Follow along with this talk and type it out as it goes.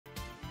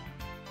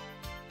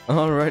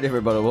Alright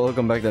everybody,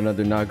 welcome back to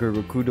another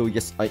Nagori Rokudo.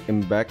 Yes, I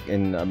am back,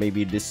 and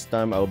maybe this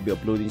time I'll be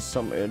uploading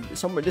somewhere.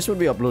 This will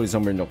be uploaded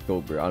somewhere in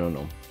October, I don't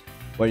know.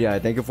 But yeah,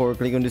 thank you for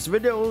clicking on this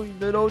video.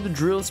 You know the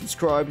drill,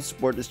 subscribe,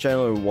 support this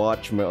channel, or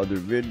watch my other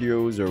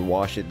videos, or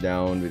wash it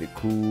down with a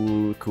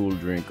cool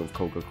drink of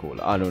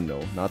Coca-Cola. I don't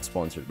know, not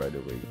sponsored by the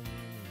way.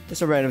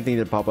 Just a random thing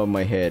that popped up in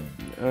my head.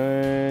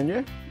 And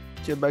yeah,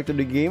 get back to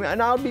the game, and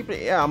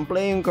I'm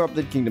playing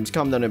Corrupted Kingdoms.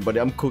 Calm down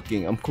everybody, I'm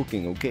cooking,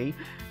 okay?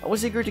 I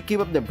was eager to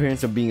keep up the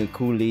appearance of being a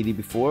cool lady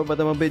before, but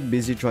I'm a bit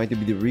busy trying to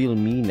be the real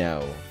me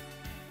now.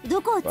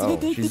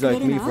 Wow, she's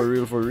like me for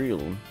real.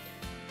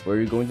 Where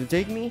are you going to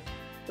take me?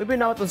 We've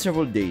been out on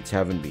several dates,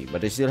 haven't we?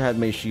 But I still had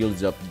my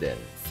shields up then.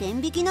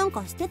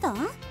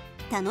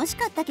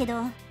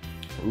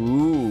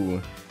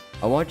 Ooh,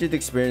 I want you to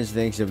experience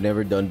things you've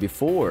never done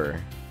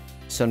before.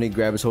 Suddenly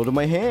grabs hold of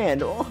my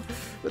hand. Oh,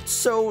 that's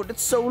so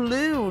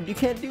lewd. You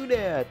can't do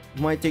that.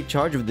 Might take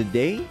charge of the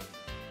day?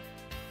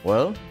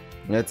 Well,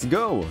 let's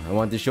go. I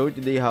want to show you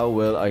today how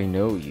well I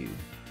know you.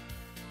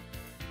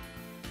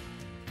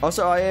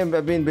 Also,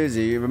 I've been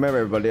busy. Remember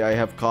everybody, I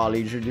have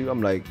college to do.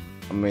 I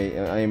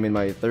am in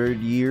my third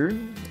year.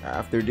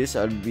 After this,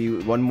 I'll be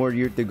one more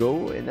year to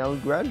go and I'll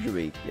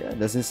graduate. Yeah,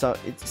 doesn't sound,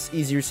 it's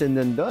easier said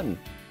than done.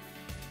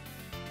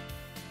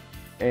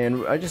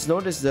 And I just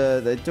noticed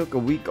that I took a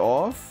week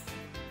off,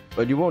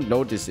 but you won't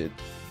notice it.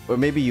 Or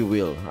maybe you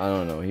will. I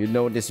don't know. You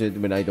notice it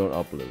when I don't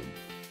upload.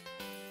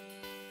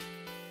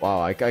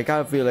 Wow, I kind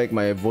of feel like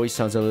my voice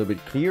sounds a little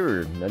bit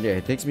clearer. And yeah,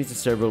 it takes me to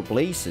several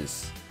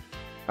places.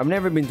 I've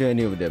never been to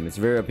any of them. It's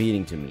very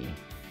appealing to me.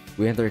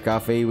 We enter a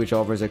cafe which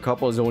offers a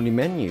couples only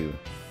menu.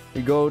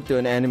 We go to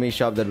an anime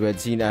shop that we had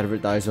seen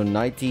advertised on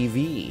night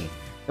TV.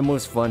 The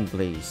most fun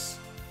place.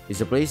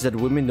 It's a place that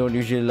women don't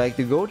usually like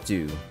to go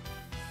to.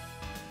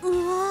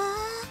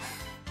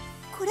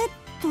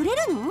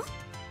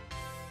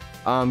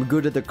 I'm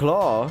good at the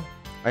claw.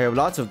 I have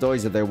lots of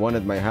toys that I want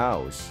at my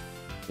house.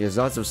 There's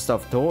lots of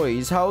stuffed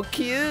toys. How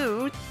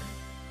cute!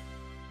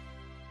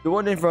 The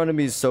one in front of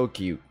me is so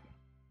cute.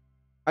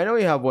 I know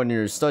you have one in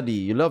your study.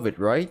 You love it,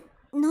 right?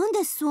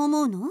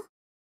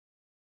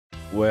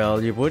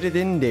 Well, you put it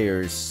in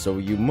there, so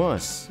you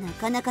must.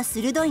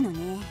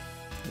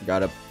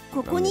 Got a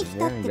point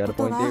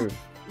there.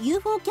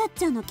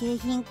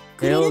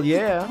 Hell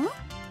yeah!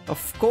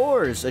 Of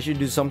course, I should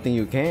do something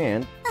you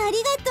can't.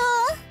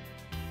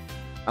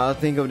 I'll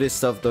think of this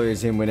stuffed toy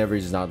as him whenever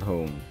he's not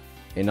home.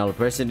 And I'll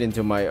press it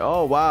into my...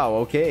 Oh wow,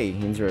 okay,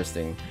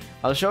 interesting.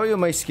 I'll show you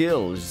my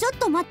skills.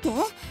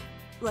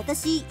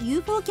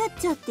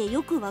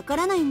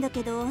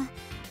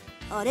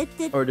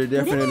 Or they're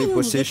definitely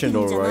positioned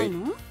alright.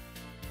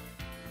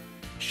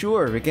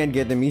 Sure, we can't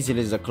get them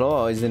easily as the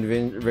claw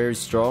isn't very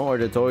strong or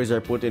the toys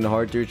are put in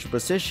hard to reach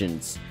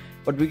positions.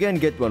 But we can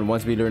get one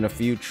once we learn a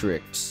few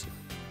tricks.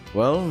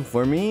 Well,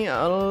 for me,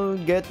 I'll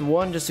get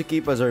one just to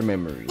keep as our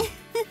memory.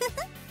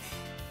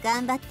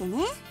 Gambatte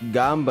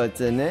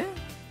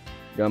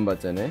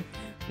ne?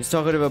 He's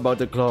talking about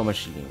the claw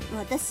machine.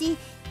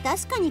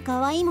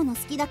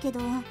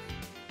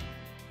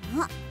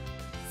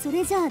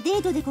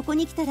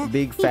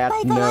 Big fat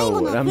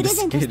no. I'm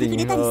just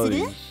kidding.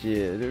 Holy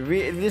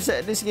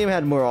shit. This game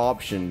had more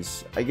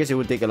options. I guess it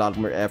would take a lot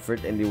more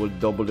effort and it would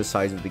double the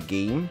size of the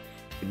game.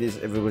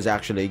 If it was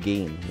actually a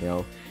game, you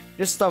know.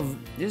 This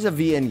is a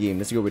VN game.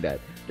 Let's go with that.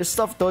 The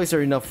stuffed toys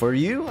are enough for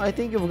you. I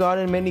think you've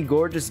gotten many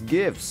gorgeous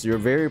gifts. You're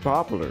very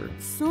popular.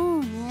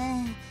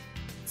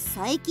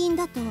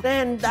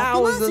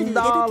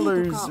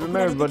 $10,000.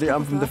 Remember, buddy,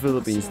 I'm from the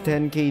Philippines.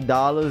 $10K,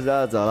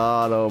 that's a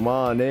lot of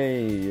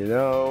money, you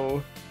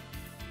know?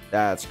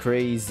 That's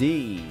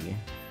crazy.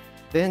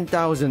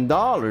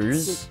 $10,000?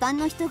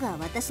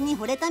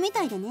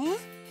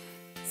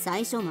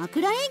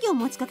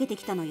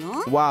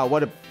 Wow,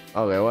 what a...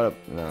 Okay, what a...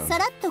 No.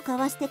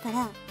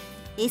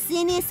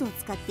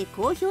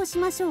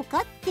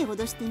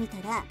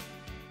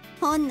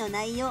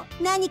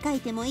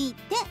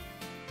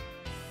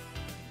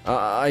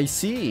 I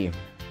see.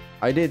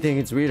 I did think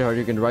it's weird how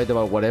you can write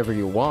about whatever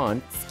you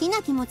want.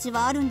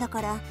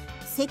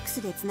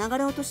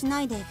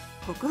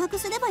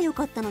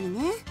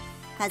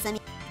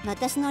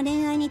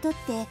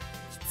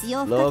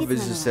 Love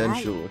is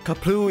essential.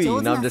 Kaplooey!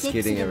 No, I'm just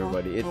kidding,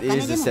 everybody. It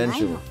is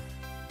essential.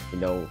 You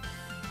know,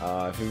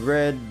 if you've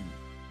read...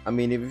 I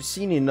mean, if you've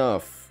seen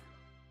enough...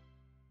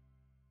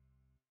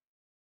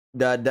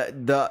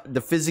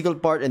 The physical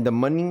part and the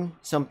money,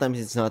 sometimes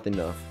it's not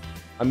enough.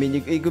 I mean,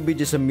 it could be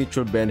just a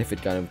mutual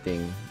benefit kind of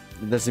thing.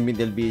 It doesn't mean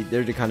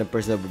they're the kind of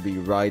person that would be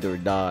ride or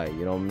die.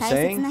 You know what I'm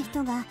saying?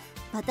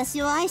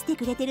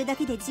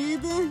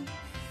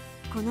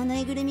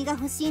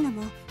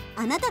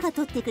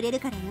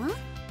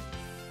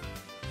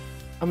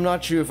 I'm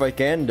not sure if I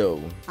can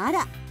though.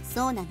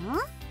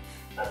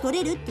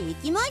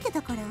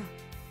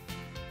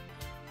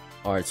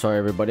 Alright, sorry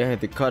everybody, I had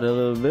to cut a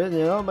little bit, you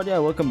know, but yeah,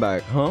 welcome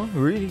back. Huh?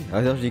 Really?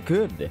 I thought you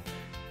could.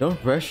 Don't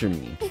pressure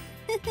me.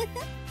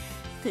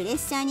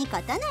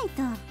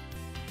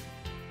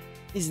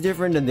 He's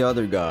different than the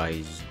other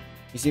guys.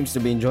 He seems to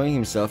be enjoying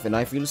himself, and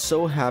I feel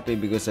so happy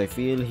because I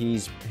feel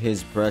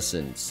his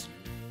presence.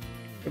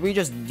 If we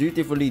just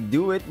dutifully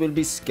do it, we'll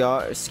be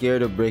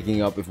scared of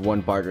breaking up if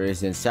one partner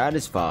isn't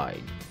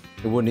satisfied.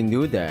 He wouldn't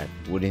do that,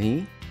 wouldn't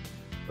he?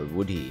 Or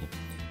would he?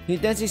 He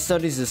intensely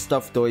studies the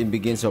stuffed toy and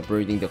begins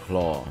operating the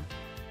claw.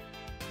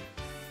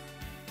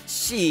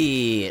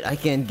 Shit, I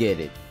can't get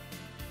it.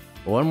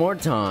 One more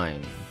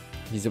time.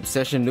 His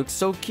obsession looks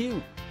so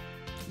cute.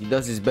 He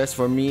does his best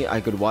for me, I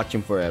could watch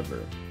him forever.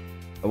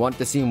 I want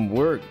to see him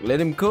work. Let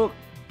him cook.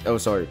 Oh,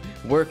 sorry.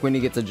 Work when he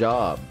gets a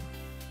job.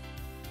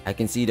 I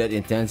can see that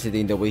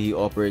intensity in the way he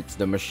operates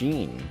the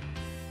machine.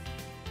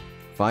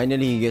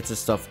 Finally, he gets a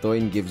stuffed toy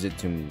and gives it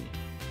to me.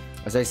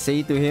 As I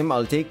say to him,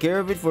 I'll take care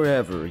of it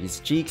forever. His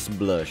cheeks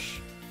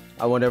blush.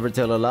 I won't ever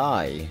tell a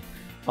lie.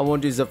 I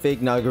won't use a fake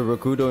Nagori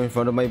Rokudo in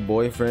front of my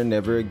boyfriend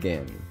ever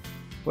again.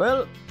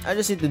 Well, I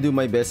just need to do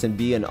my best and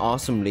be an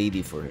awesome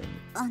lady for him.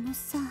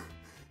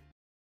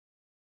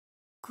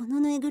 こ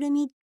のぬいぐる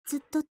みずっ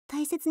と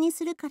大切に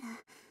するから、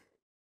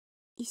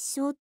一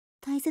生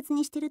大切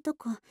にしてると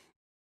こ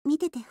見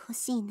ててほ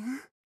しいな。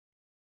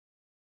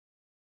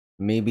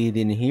Maybe he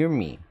didn't hear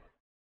me.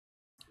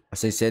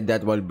 As I said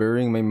that while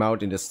burying my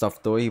mouth in the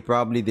stuffed toy, he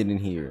probably didn't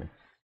hear.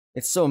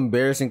 It's so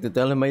embarrassing to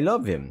tell him I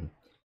love him.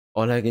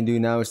 All I can do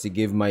now is to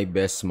give my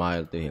best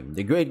smile to him,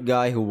 the great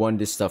guy who won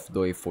this stuffed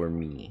toy for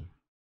me.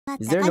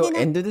 Is there no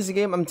end to this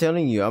game? I'm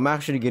telling you, I'm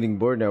actually getting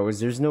bored now because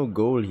there's no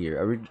goal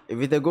here.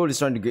 If the goal is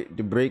trying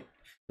to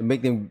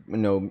make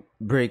them,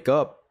 break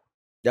up,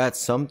 that's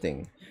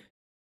something.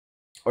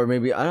 Or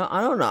maybe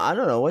I don't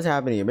know what's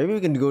happening here. Maybe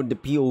we can go to the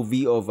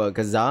POV of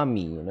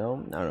Kazami. I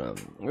don't know.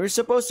 We're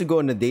supposed to go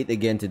on a date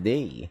again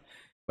today,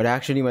 but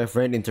actually my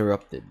friend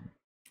interrupted.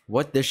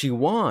 What does she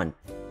want?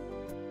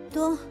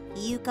 と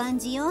いう感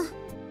じよ。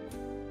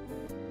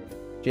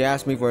She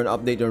asked me for an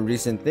update on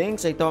recent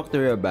things I talked to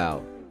her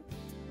about.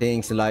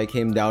 Things like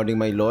him doubting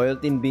my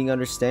loyalty and being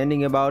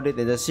understanding about it,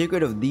 and the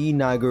secret of the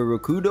Nagori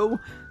Rokudo.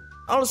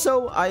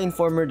 Also, I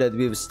inform her that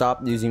we've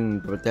stopped using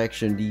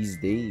protection these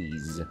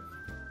days.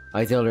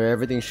 I tell her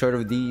everything short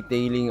of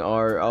detailing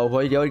our... Oh,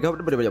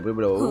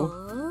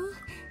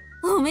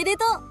 おめで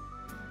と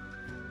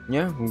う。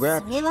 Yeah,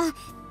 congrats. それは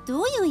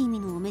どういう意味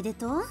のおめで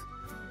とう？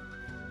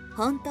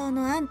本当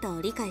のあんた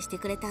を理解して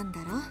くれたんだ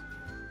ろ。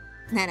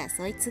なら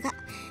そいつが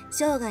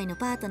生涯の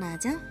パートナー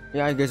じゃん。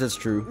Yeah, I guess that's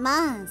true.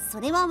 まあ、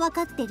それは分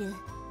かってる。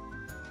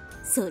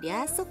そり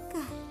ゃあそっか。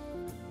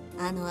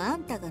あ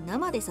んたが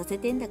生でさせ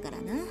てんだから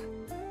な。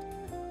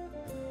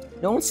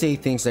Don't say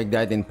things like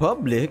that in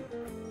public.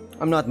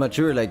 I'm not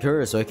mature like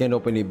her, so I can't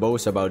openly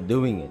boast about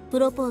doing it. プ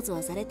ロポーズ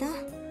はされた？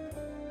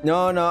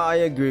 No, I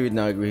agree with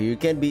Nagori. You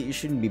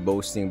shouldn't be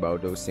boasting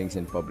about those things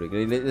in public.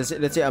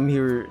 Let's say I'm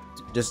here,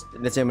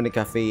 let's say I'm in a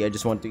cafe, I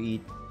just want to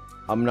eat.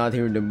 I'm not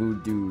here in the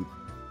mood to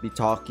be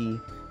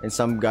talky, and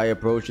some guy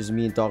approaches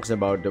me and talks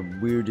about the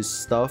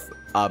weirdest stuff.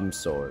 I'm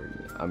sorry,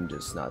 I'm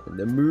just not in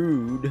the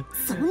mood.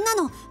 そんな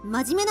の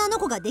真面目なあの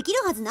子ができる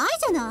はずない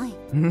じゃない。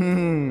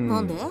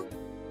なんで？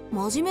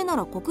真面目な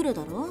ら告る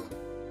だろ。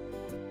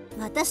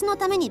私の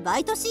ためにバ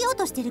イトしよう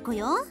としてる子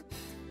よ。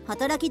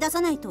働き出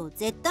さないと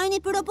絶対に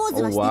プロポー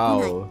ズはしてこ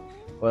ない。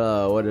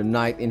Wow, what a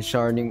knight in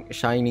shining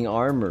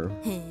armor.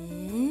 へ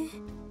え、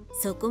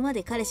そこま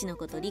で彼氏の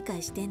こと理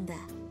解してんだ。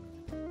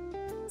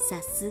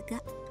さす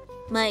が。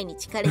毎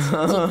日彼氏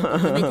のチームを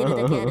褒めてる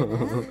だけあるな。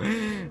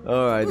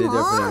Alright, they're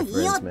definitely friends,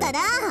 いいよったら。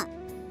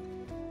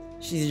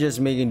She's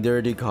just making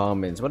dirty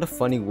comments. What a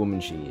funny woman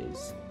she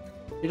is.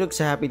 She looks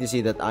happy to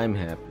see that I'm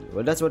happy.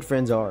 Well, that's what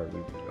friends are,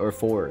 or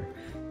for.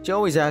 She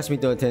always asks me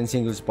to attend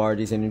singles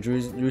parties and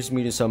introduce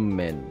me to some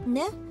men.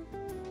 ね、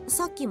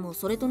さっきも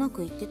それとな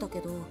く言ってたけ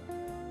ど、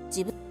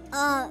自分。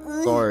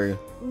Sorry.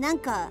 なん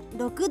か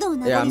6度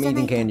な Yeah, I'm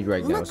eating candy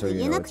right now, so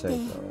you know it's like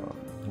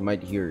you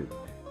might hear it.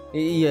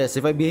 Yes,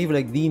 if I behave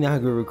like the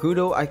Nagori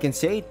Rokudo, I can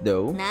say it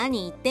though.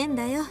 何言ってん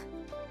だよ。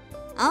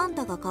あん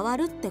たが変わ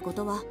るってこ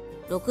とは、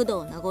六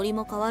道名残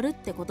も変わるっ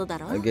てことだ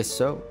ろ。I guess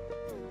so.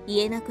 言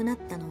えなくなっ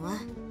たのは、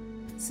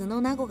素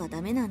の名護が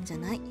ダメなんじゃ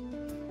ない。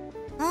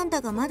あん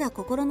たがまだ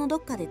心のど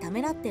っかでた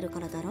めらってる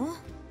からだろ。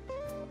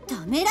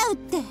ためらうっ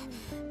て、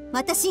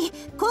私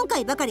今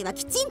回ばかりは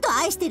きちんと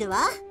愛してる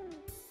わ。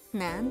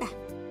なんだ、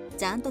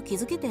ちゃんと気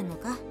づけてんの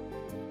か。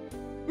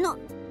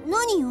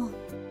何よ。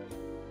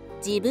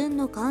自分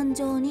の感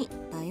情に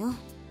だよ。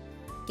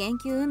研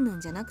究云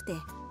々じゃなくて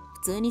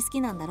普通に好き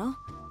なんだろ。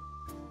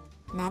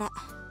なら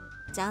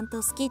ちゃん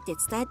と好きって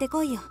伝えて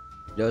こいよ。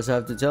Just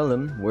have to tell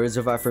him. Words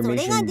of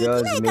affirmation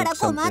does make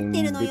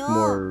something a bit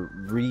more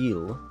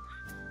real.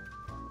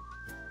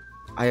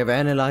 I have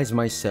analyzed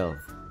myself.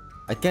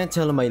 I can't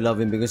tell him I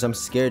love him because I'm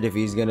scared if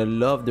he's gonna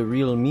love the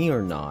real me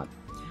or not.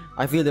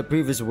 I feel the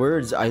previous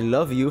words, I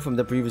love you, from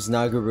the previous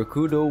Nagori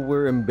Rokudo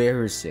were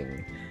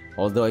embarrassing.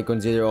 Although I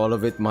consider all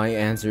of it, my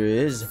answer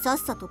is... さっ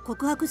さと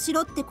告白し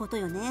ろってこと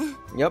よね。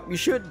Yep, you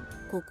should.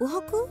 告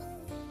白？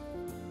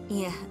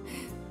いや、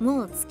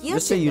もう付き合っ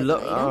Just say て you んだ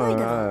からいらない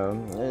だろ。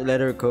love... let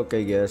her cook,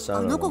 I guess. I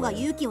あ don't の子が know.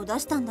 勇気を出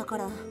したんだか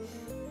ら、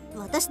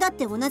私だっ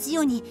て同じ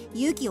ように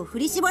勇気を振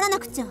り絞らな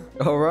くちゃ。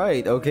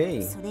 Alright,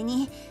 okay. それ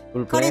に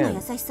Full 彼の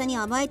plan. 優しさに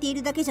甘えてい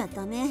るだけじゃ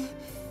ダメ。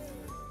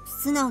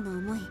素直な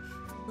思い、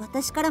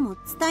私からも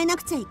伝えな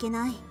くちゃいけ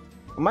ない。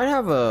 I might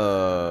have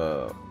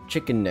a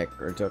chicken neck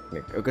or duck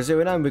neck. Because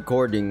when I'm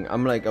recording,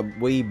 I'm like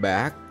way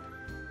back.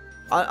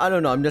 I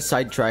don't know, I'm just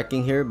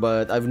sidetracking here,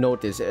 but I've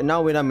noticed. And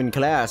now when I'm in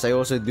class, I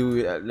also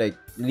do like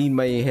lean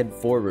my head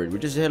forward,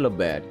 which is hella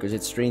bad because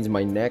it strains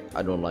my neck.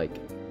 I don't like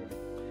it.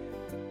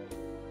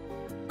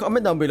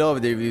 Comment down below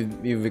if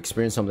you've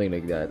experienced something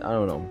like that. I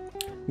don't know.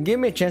 Give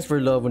me a chance for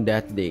love on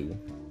that day.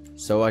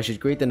 So I should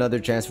create another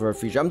chance for our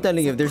future. I'm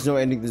telling you, if there's no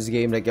ending to this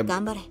game, like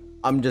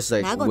I'm just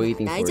like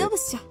waiting for it.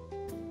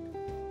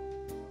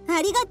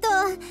 ありがと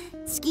う。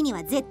式に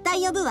は絶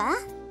対呼ぶわ。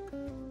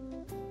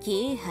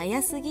気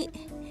早すぎ。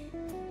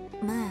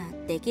まあ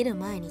できる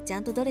前にち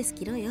ゃんとドレス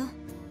着ろよ。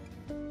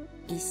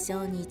一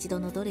生に一度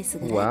のドレス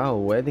ぐらい。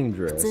 Wow, wedding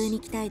普 dress. 通に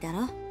着たいだ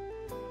ろ。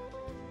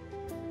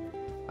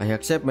 I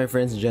accept my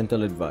friend's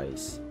gentle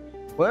advice.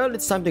 Well,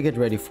 it's time to get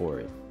ready for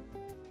it.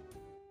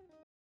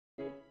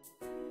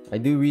 I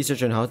do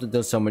research on how to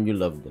tell someone you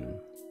love them.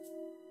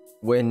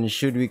 When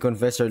should we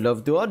confess our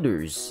love to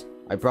others?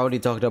 I probably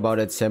talked about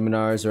it at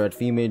seminars or at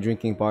female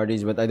drinking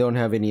parties, but I don't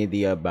have any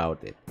idea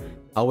about it.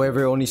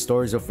 However, only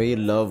stories of failed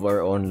love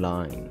are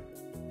online.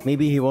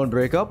 Maybe he won't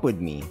break up with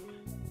me,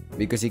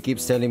 because he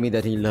keeps telling me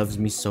that he loves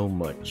me so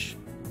much.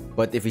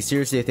 But if he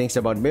seriously thinks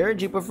about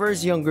marriage, he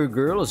prefers younger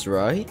girls,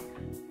 right?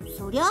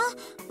 そりゃ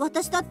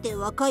私だって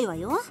若いわ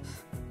よ。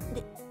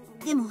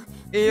でも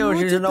Ew,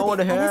 she doesn't know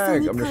what the もうちょっとで荒さ heck.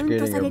 に I'm カ just ウント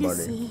kidding される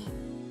everybody. し、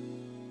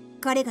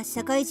彼が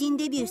社会人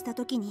デビューした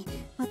時に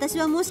私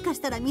はもしか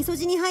したらみそ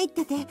じに入っ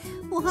てて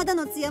お肌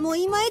のツヤも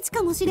いまいち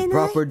かもしれ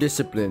ない。 Proper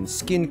discipline,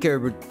 skincare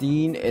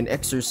routine, and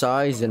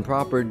exercise, and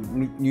proper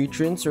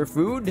nutrients or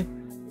food,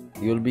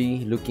 you'll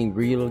be looking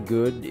real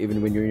good even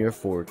when you're in your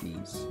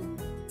 40s.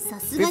 さ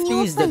すがに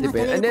おっ 50s ぱ that いが垂 depend.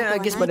 れ And る then こ I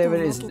と guess はないと whatever 思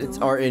it う is, け it's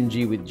ど、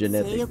 RNG with 性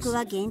genetics. 欲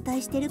は減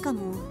退してるか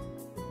も。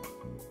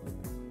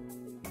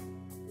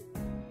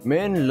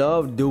 Men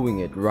love doing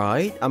it,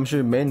 right? I'm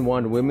sure men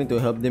want women to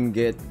help them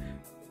get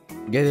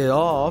it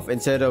off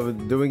instead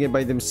of doing it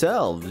by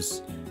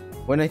themselves.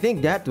 When I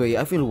think that way,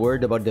 I feel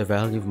worried about the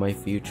value of my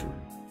future.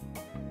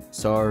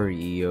 Sorry,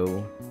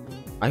 EO.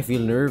 I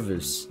feel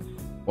nervous.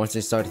 Once I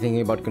start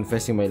thinking about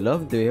confessing my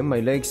love to him, my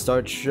legs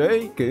start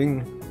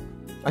shaking.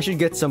 I should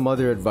get some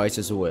other advice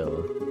as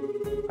well.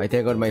 I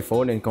take out my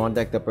phone and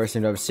contact the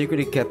person I've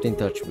secretly kept in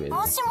touch with.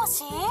 もしも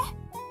し。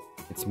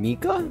 It's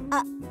Mika?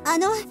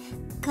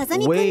 風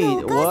見くんの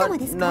Wait, お母様 what?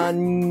 ですか？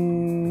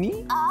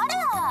 Nani? あら、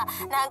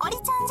なごりち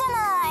ゃんじゃな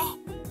い。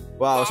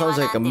 Wow, sounds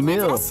like a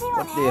MILF.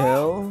 What the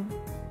hell?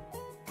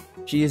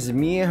 She is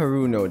Mia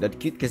Haruno, that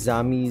cute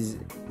Kazami's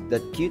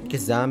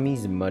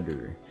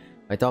mother.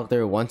 I talked to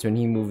her once when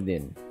he moved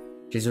in.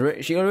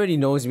 She already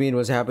knows me and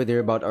was happy to hear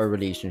about our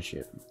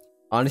relationship.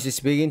 Honestly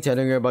speaking,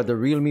 telling her about the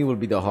real me will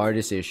be the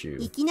hardest issue.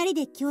 いきなり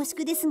で恐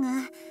縮ですが、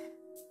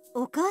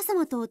お母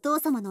様とお父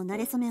様の馴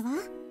れ初めは？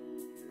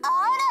あ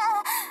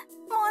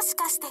ら、もし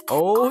かして結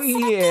Oh 婚する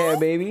気？ yeah,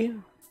 baby. 違いま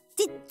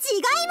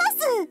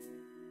す。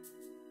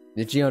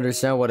 Did she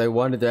understand what I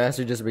wanted to ask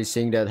her just by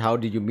saying that how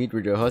did you meet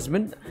with your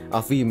husband?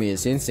 A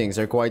female's instincts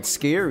are quite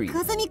scary.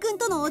 風見くん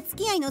とのお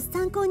付き合いの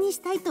参考にし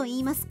たいと言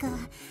いますか。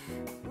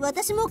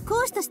私も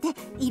講師として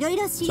いろい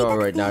ろ知り It's た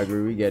く alright, て。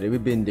 Nagori, we get it.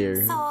 We've been there.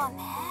 そう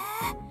ね。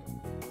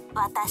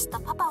私と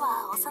パパ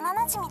は幼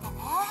馴染でね。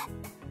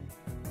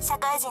社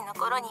会人の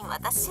頃に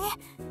私、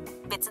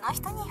別の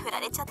人に振ら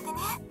れちゃってね。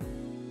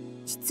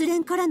失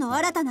恋からの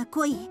新たな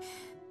恋、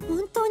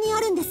本当にあ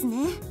るんです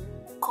ね。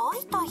恋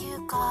とい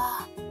う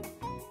か、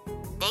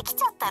でき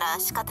ちゃったら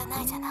仕方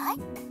ないじゃない？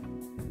酔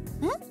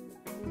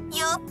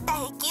った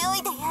勢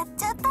いでやっ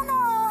ちゃったの。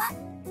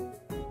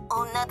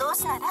女同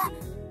士なら、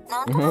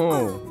なんとな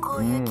くこ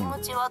ういう気持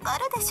ちわか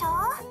るでしょ？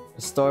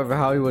 The story of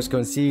how he was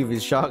conceived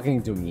is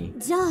shocking to me.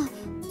 じゃあ、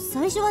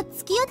最初は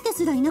付き合って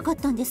すらいなかっ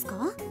たんですか？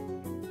え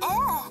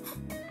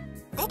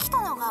え。できた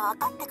のが分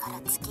かってか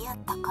ら付き合っ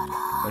たから。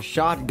 A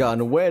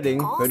shotgun wedding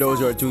for those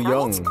who are too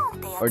young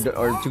or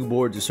too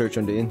bored to search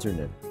on the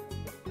internet.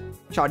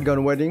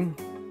 Shotgun wedding?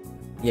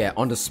 Yeah,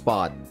 on the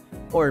spot.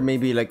 Or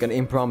maybe like an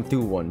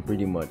impromptu one,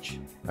 pretty much.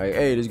 Like,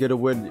 hey, let's get a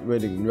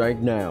wedding right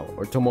now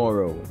or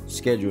tomorrow.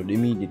 Scheduled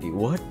immediately.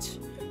 What?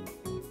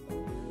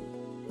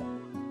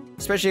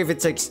 Especially if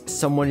it's like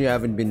someone you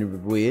haven't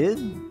been with.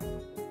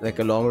 Like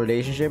a long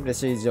relationship. Let's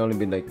say it's only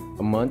been like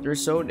a month or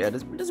so. Yeah,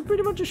 that's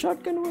pretty much a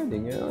shotgun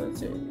wedding. You know,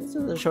 it's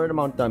a short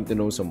amount of time to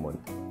know someone.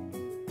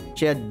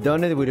 She had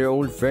done it with her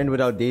old friend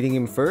without dating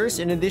him first.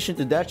 In addition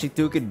to that, she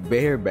took it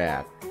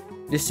bareback.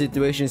 This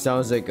situation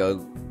sounds like a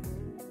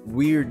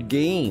weird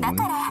game. だ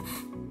から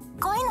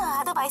恋の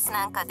アドバイス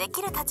なんかで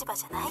きる立場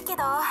じゃないけ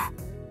ど、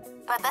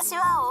私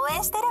は応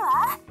援してる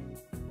わ。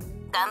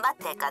頑張っ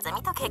て風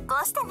見と結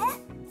婚してね。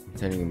I'm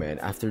telling you, man,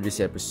 after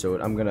this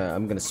episode, I'm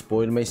gonna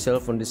spoil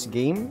myself on this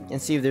game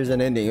and see if there's an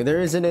ending. If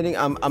there is an ending,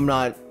 I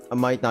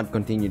might not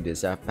continue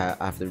this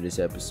after this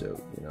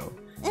episode, you know.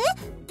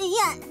 い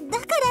や、だ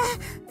か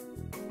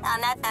ら。あ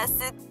なたす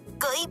っ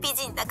ごい美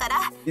人だから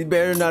It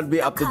better not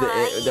be up to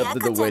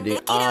the wedding.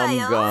 I'm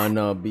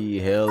gonna be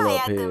hella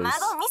早く pissed.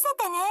 孫見せ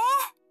てね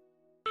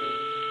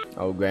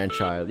Oh,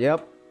 grandchild.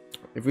 Yep.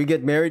 If we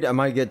get married, I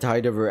might get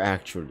tired of her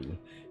actually.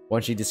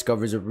 Once she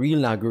discovers a real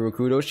Nagori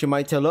Rokudo, she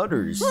might tell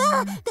others.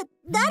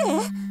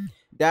 誰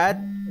That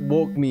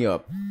woke me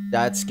up.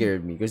 That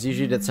scared me. Because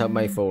usually that's how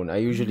my phone. I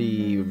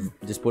usually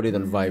just put it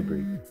on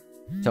vibrate.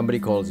 Somebody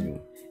calls me.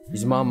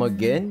 Is mom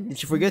again? Did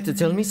she forget to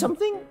tell me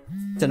something?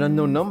 It's an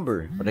unknown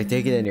number, but I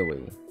take it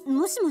anyway.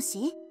 もしも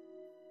し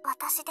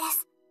私で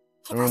す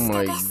Oh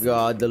my 東です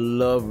god, the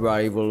love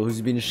rival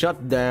who's been shut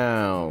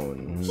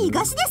down.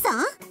 東出さ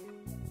ん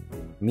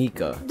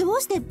Mika. ど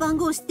うして番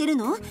号知ってる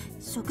の？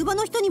職場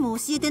の人にも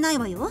教えてない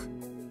わよ。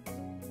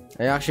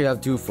I actually have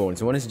two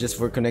phones. One is just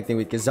for connecting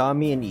with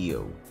Kazami and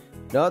Io.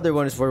 The other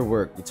one is for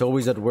work. It's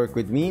always at work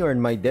with me or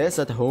in my desk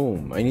at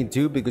home. I need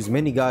two because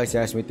many guys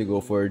ask me to go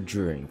for a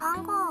drink.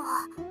 番号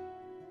は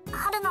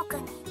春野く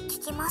んに聞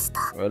きました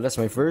Well, that's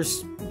my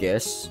first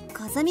guess.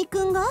 風見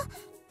くんが？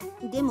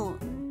でも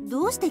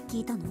どうして聞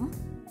いたの？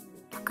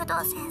六道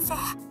先生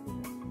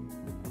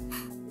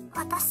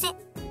私辛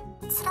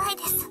い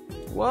です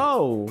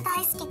Wow.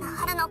 大好きな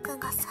春野くん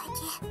が最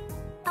近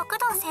六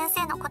道先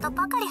生のこと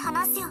ばかり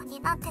話すように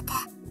なってて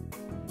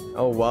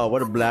Oh wow,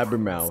 what a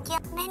blabbermouth.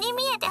 目に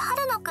見えて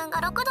春野くん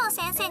が六道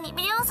先生に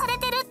魅了され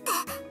てるって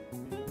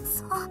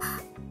そう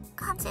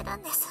感じる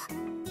んです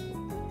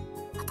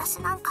私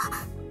なんか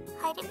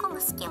入り込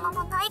む隙間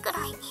もないぐ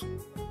らいに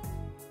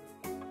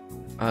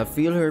I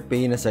feel her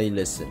pain as I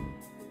listen.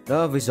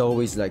 Love is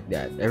always like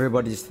that.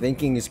 Everybody's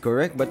thinking is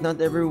correct, but not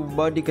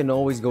everybody can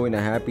always go in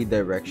a happy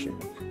direction.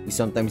 We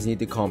sometimes need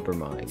to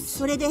compromise.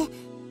 それで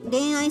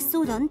恋愛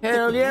相談ってこと？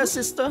 Hell yeah,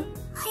 sister.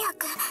 早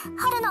く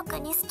春野く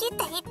んに好きって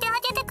言って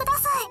あげてくだ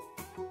さ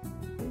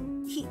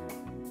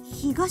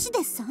東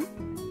出さん？い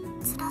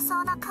辛そ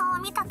うな顔を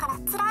見たから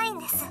辛いん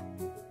です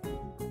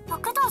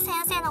六道先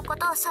生のこ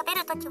とを喋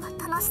るときは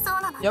楽しそう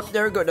なのに Yep,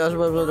 there we go. That's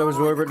what I was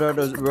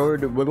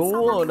worried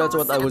about. That's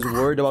what I was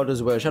worried about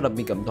as well. Shut up,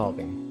 Mika. I'm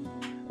talking.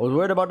 I was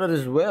worried about that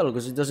as well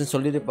because it doesn't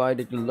solidify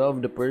that you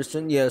love the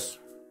person. Yes,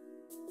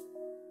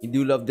 you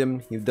do love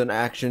them. You've done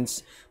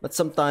actions, but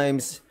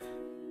sometimes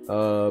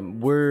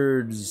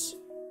words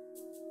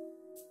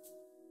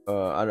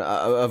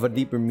have a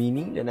deeper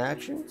meaning than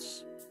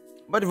actions.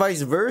 But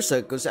vice versa,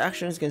 because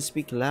actions can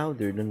speak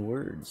louder than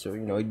words. So,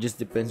 you know, it just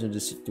depends on the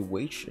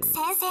situation.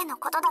 先生の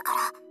ことだか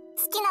ら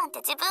好きなんて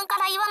自分か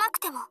ら言わなく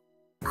ても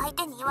相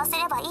手に言わせ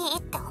ればいい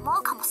って思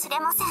うかもしれ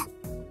ませんで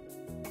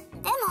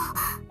も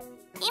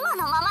今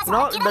のままじゃ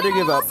No, 諦 better めら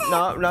れ give ま up. せん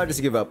No,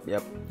 just give up.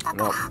 Yep.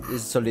 No, this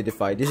is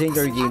solidified. This ain't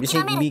our game. This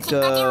ain't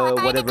Mika,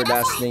 whatever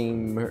last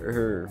name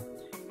her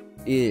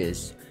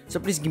is.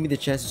 So please give me the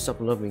chance to stop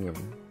loving him.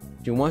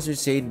 She wants to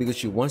say it because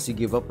she wants to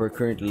give up her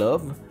current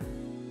love.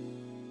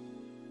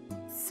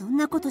 そん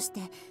なことし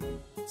て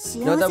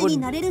幸 No, せに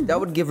なれる that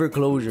の？ would give her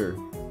closure.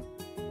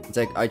 It's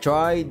like, I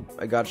tried,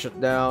 I got shut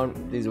down,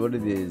 this is what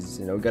it is,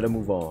 you know, gotta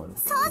move on.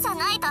 そうじゃ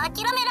ないと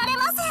諦められ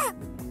ま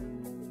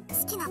せ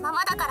ん好きなま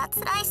まだから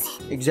辛い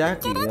し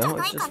Exactly, you know,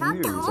 it's just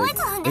weird.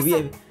 It's like,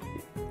 maybe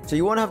so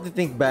you won't have to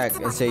think back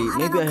and say,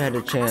 maybe I had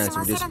a chance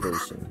with this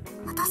person.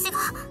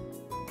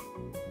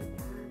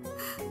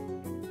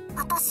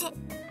 私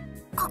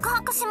告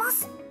白しま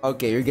す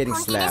Okay, you're getting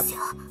本気で slapped. すよ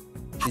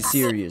She's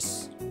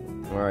serious.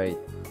 Alright.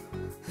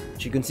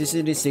 She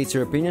consistently states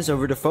her opinions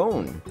over the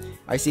phone.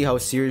 I see how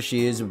serious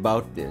she is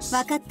about this.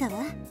 わかった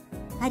わ。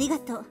ありが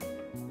とう。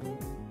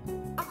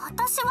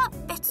私は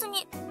別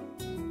に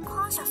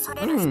感謝さ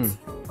れる必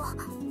要は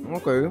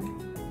Okay.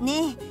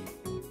 ねえ、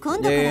今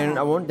度か Then I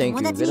ら won't thank 友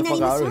you. 達 Get に the な fuck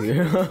りま out しょ of う。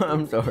 here.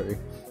 I'm sorry.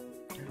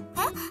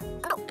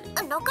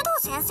 六道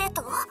先生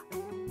と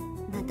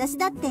私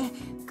だって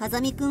風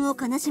見くんを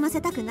悲しま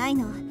せたくない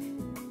の。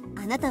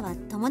あなたは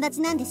友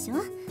達なんでしょ？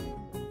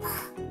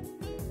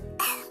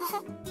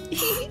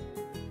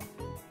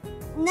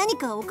何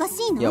かおか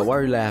しいの？ Yeah, why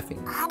are you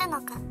laughing? 春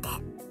野くんって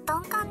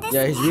鈍感です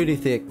Yeah, ね he's really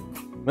thick.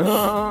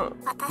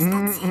 私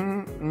たちこ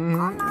ん You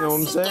な know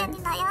what I'm 真剣 saying? に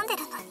悩んで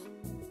るのに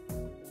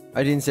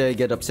I didn't say I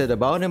get upset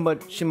about him, but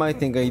she might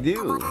think I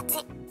友 do.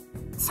 達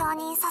承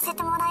認させ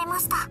てもらいま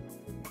した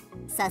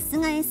さす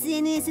が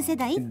SNS 世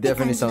代っ It て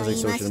感 definitely じの sounds 言 like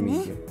い回 social しね。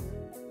 media.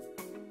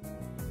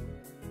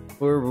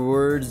 Her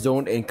words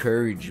don't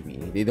encourage me.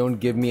 They don't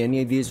give me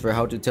any ideas for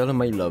how to tell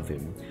him I love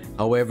him.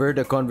 However,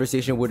 the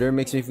conversation with her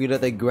makes me feel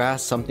that I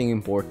grasp something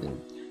important.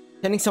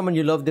 Telling someone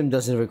you love them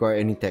doesn't require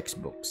any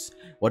textbooks.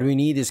 What we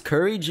need is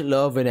courage,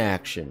 love, and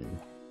action.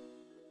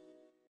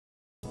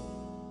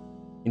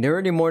 In the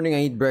early morning,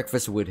 I eat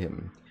breakfast with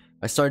him.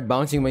 I start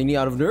bouncing my knee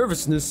out of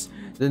nervousness.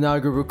 The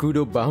Nagori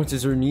Rokudo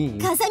bounces her knee.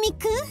 風見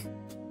く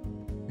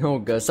ん？ Oh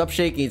god, stop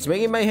shaking. It's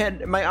making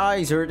my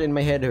eyes hurt and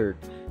my head hurt.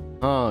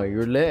 Huh,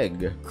 your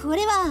leg. こ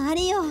れはあ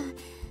れよ。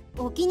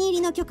お気に入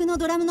りの曲の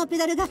ドラムのペ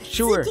ダルがツ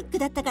Sure. ーキック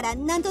だったから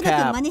なんと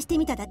なく真似して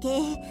みただけ。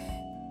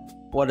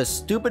 What a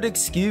stupid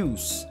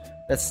excuse.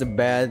 That's the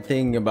bad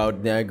thing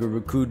about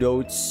Nagori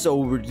Rokudo. It's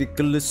so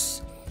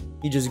ridiculous.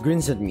 He just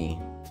grins at me.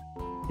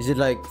 Is it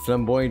like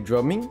flamboyant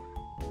drumming?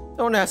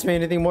 Don't ask me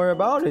anything more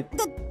about it.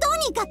 と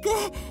にかく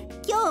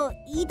今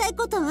日言いたい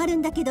ことある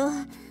んだけど。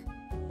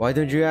 Why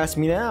don't you ask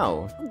me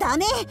now? ダ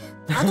メ。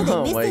後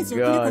でメッセージ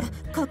送るから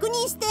確認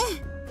して。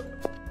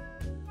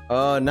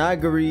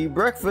Nagori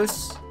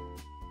breakfast.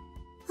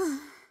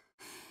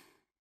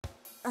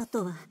 あ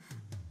とは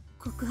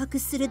告白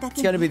するだ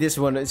け。 It's gonna be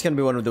this one. It's gonna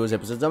be one of those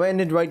episodes. I'm gonna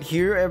end it right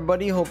here,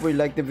 everybody. Hope you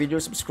like the video.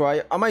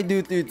 Subscribe. I might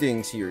do two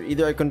things here.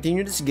 Either I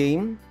continue this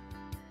game,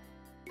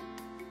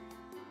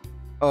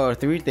 or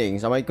three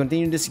things. I might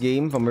continue this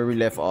game from where we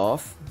left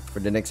off for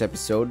the next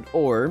episode,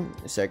 or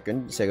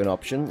second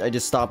option, I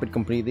just stop it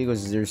completely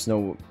because there's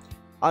no.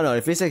 I don't know.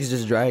 It feels like it's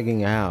just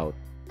dragging out.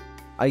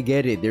 I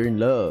get it. They're in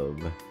love.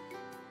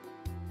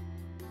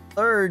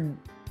 Third,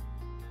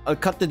 I'll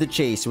cut to the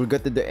chase. We'll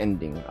get to the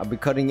ending. I'll be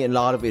cutting a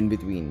lot of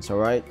in-betweens,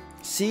 alright?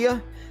 See ya!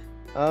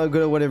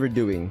 Good at whatever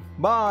doing.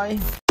 Bye!